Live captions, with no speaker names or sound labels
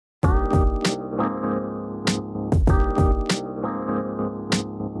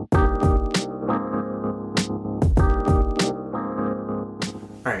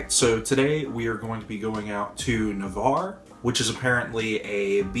So today we are going to be going out to Navarre, which is apparently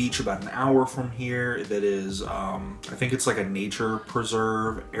a beach about an hour from here that is, I think it's like a nature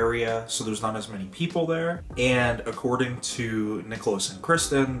preserve area, so there's not as many people there. And according to Nicholas and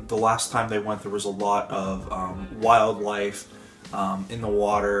Kristen, the last time they went there was a lot of wildlife in the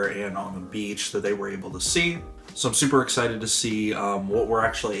water and on the beach that they were able to see. So I'm super excited to see what we're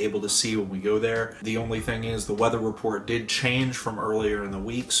actually able to see when we go there. The only thing is the weather report did change from earlier in the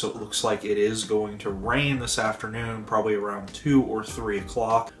week, so it looks like it is going to rain this afternoon, probably around 2 or 3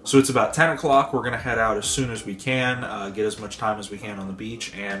 o'clock. So it's about 10 o'clock. We're gonna head out as soon as we can, get as much time as we can on the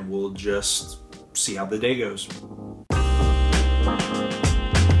beach, and we'll just see how the day goes.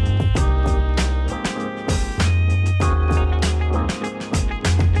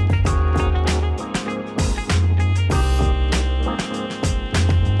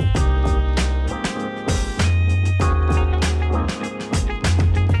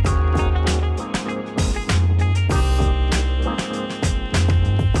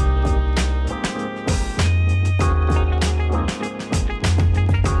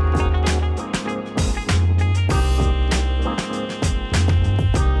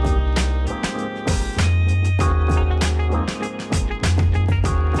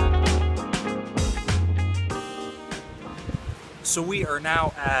 So we are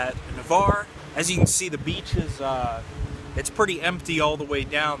now at Navarre. As you can see, the beach is it's pretty empty all the way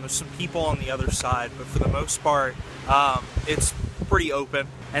down. There's some people on the other side, but for the most part, it's pretty open.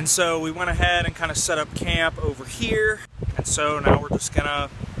 And so we went ahead and kind of set up camp over here. And so now we're just gonna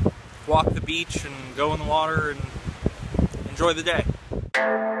walk the beach and go in the water and enjoy the day.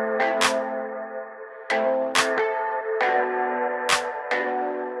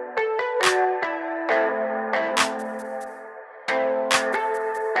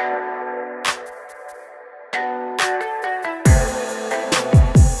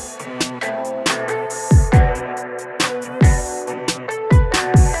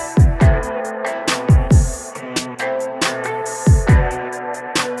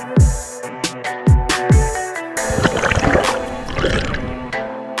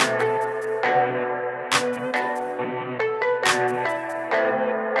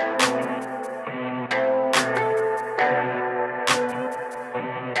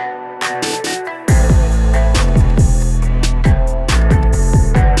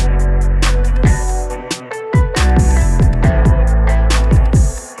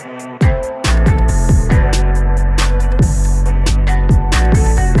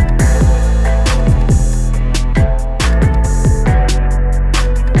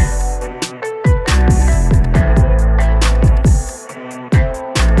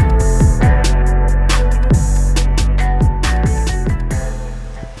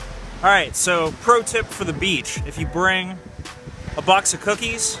 Alright, so pro tip for the beach: if you bring a box of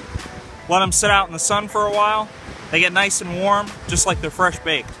cookies, let them sit out in the sun for a while, they get nice and warm, just like they're fresh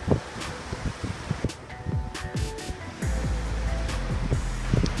baked.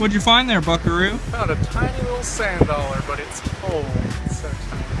 What'd you find there, Buckaroo? Found a tiny little sand dollar, but it's cold. It's so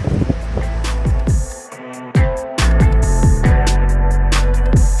tiny.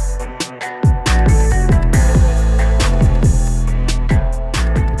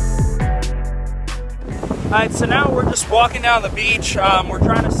 Alright, so now we're just walking down the beach. We're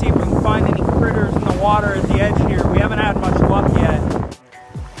trying to see if we can find any critters in the water at the edge here. We haven't had much luck yet.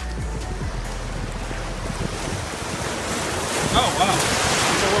 Oh wow,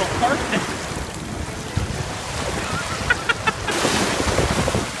 there's a little carp there.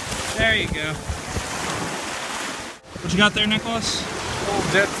 There you go. What you got there, Nicholas?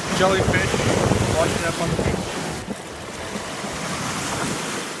 Little dead jellyfish washing up on the beach.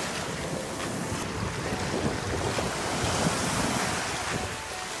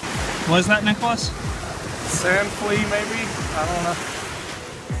 What is that, Nicholas? Sand flea, maybe? I don't know.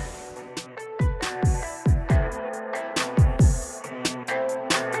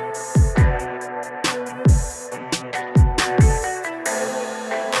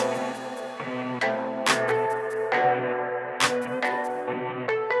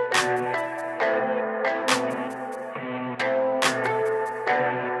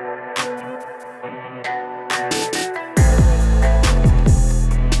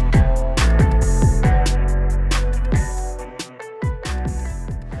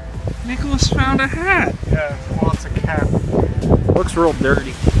 Nicholas found a hat. Yeah, well, it's a cap. Looks real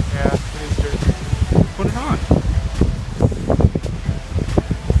dirty. Yeah, it is dirty. Put it on.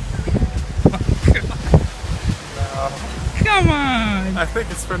 Oh, God. Come on! I think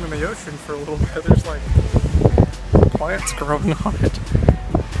it's been in the ocean for a little bit. There's like plants growing on it.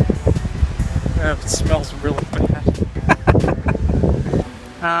 Yeah, it smells really bad.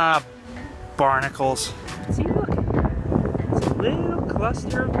 Ah, barnacles. See, look. It's a little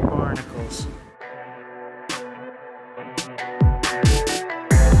cluster of barnacles.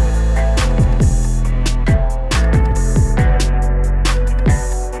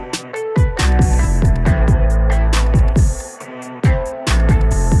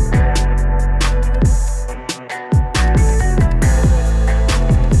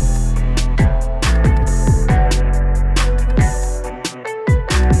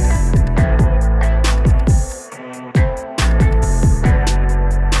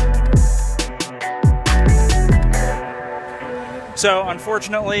 So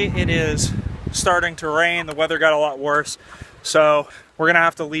unfortunately it is starting to rain. The weather got a lot worse. So we're gonna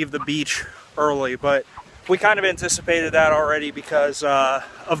have to leave the beach early, but we kind of anticipated that already because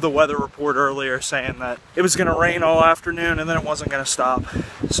of the weather report earlier saying that it was gonna rain all afternoon and then it wasn't gonna stop.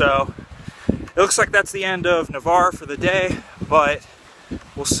 So it looks like that's the end of Navarre for the day, but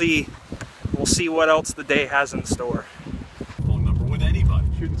we'll see what else the day has in store. Phone number with anybody.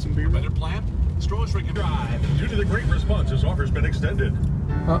 Shooting some beer. Better plan? Straws we can drive. Due to the great response, this offer's been extended.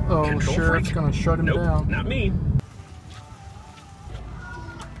 Uh-oh, Control Sheriff's freak. gonna shut him Nope, down. not me.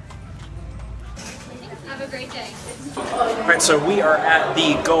 Have a great day. Alright, so we are at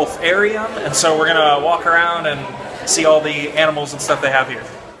the Gulfarium, and so we're gonna walk around and see all the animals and stuff they have here.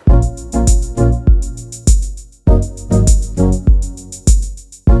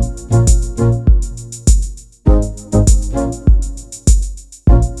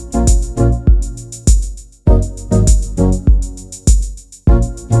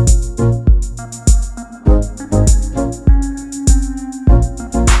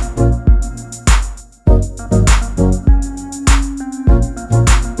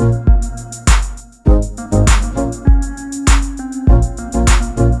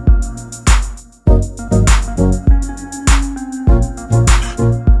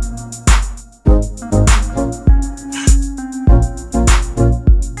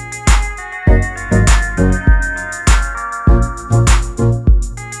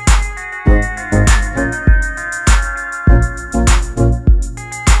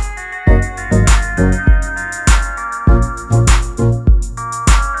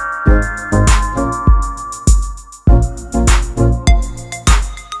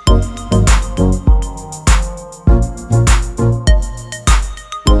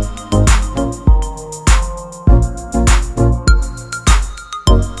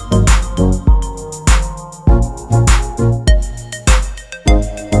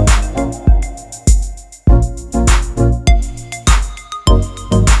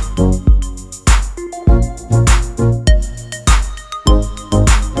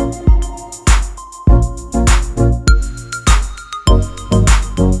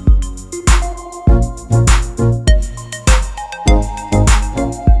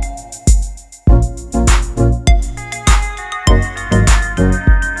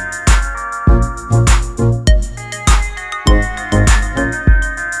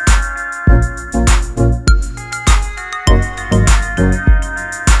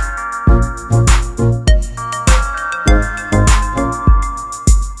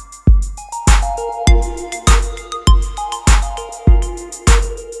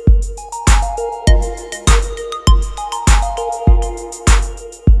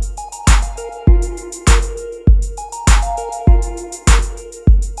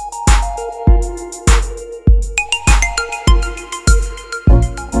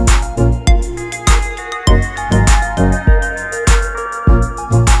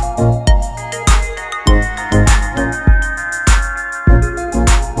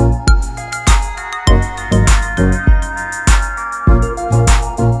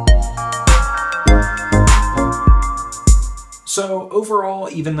 So overall,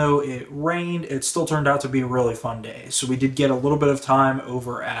 even though it rained, it still turned out to be a really fun day. So we did get a little bit of time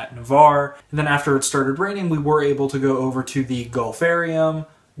over at Navarre, and then after it started raining, we were able to go over to the Gulfarium,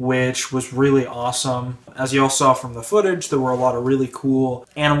 which was really awesome. As you all saw from the footage, there were a lot of really cool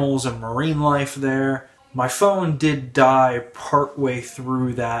animals and marine life there. My phone did die partway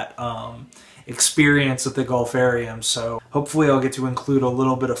through that experience at the Gulfarium, so hopefully I'll get to include a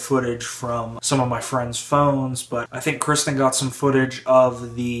little bit of footage from some of my friends' phones, but I think Kristen got some footage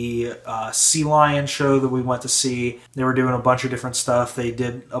of the sea lion show that we went to see. They were doing a bunch of different stuff. They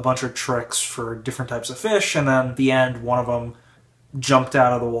did a bunch of tricks for different types of fish, and then at the end, one of them jumped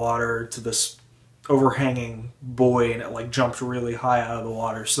out of the water to this overhanging buoy, and it like jumped really high out of the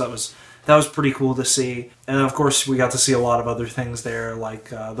water, so that was pretty cool to see. And of course we got to see a lot of other things there, like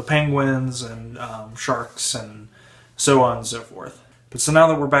the penguins and sharks and so on and so forth. But so now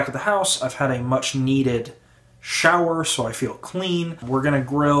that we're back at the house, I've had a much needed shower so I feel clean. We're gonna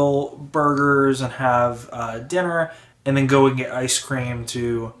grill burgers and have dinner, and then go and get ice cream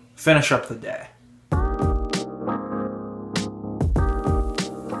to finish up the day.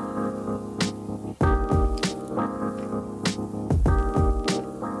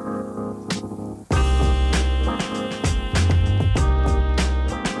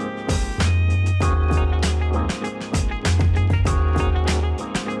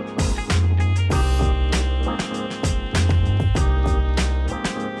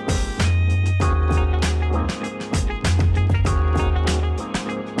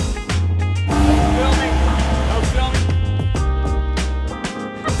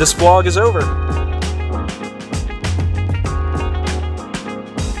 This vlog is over.